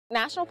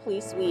National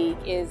Police Week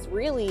is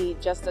really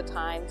just a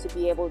time to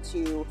be able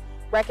to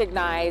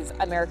recognize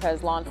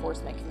America's law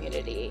enforcement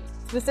community,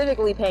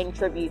 specifically paying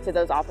tribute to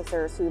those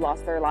officers who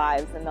lost their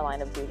lives in the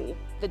line of duty.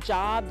 The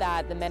job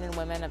that the men and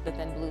women of the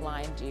Thin Blue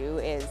Line do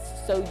is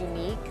so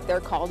unique.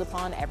 They're called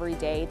upon every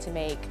day to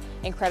make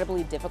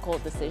incredibly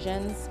difficult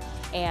decisions,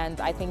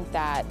 and I think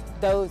that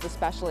those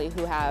especially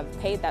who have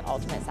paid that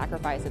ultimate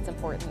sacrifice, it's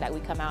important that we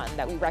come out and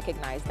that we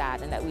recognize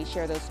that and that we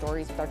share those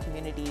stories with our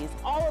communities.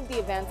 All of the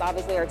events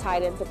obviously are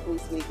tied into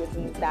Police Week, which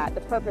means that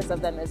the purpose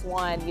of them is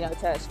one,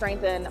 to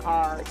strengthen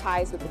our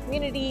ties with the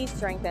community,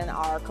 strengthen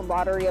our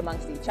camaraderie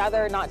amongst each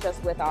other, not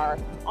just with our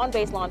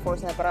on-base law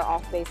enforcement, but our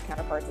off-base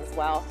counterparts as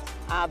well.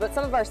 But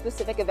some of our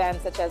specific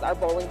events, such as our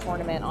bowling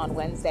tournament on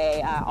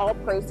Wednesday, all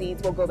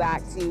proceeds will go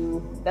back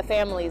to the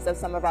families of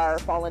some of our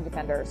fallen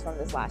defenders from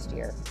this last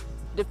year.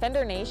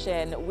 Defender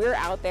Nation, we're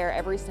out there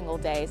every single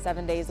day,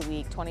 7 days a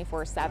week,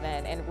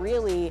 24/7, and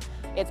really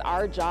it's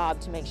our job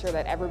to make sure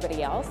that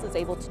everybody else is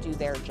able to do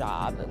their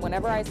job.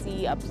 Whenever I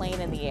see a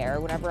plane in the air,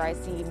 whenever I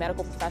see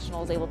medical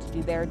professionals able to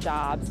do their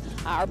jobs,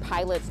 our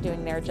pilots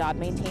doing their job,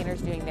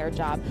 maintainers doing their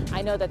job,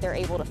 I know that they're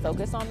able to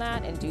focus on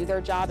that and do their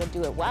job and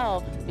do it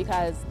well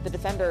because the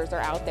defenders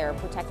are out there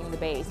protecting the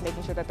base,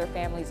 making sure that their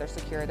families are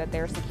secure, that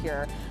they're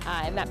secure,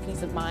 and that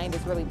peace of mind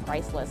is really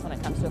priceless when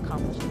it comes to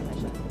accomplishing the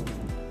mission.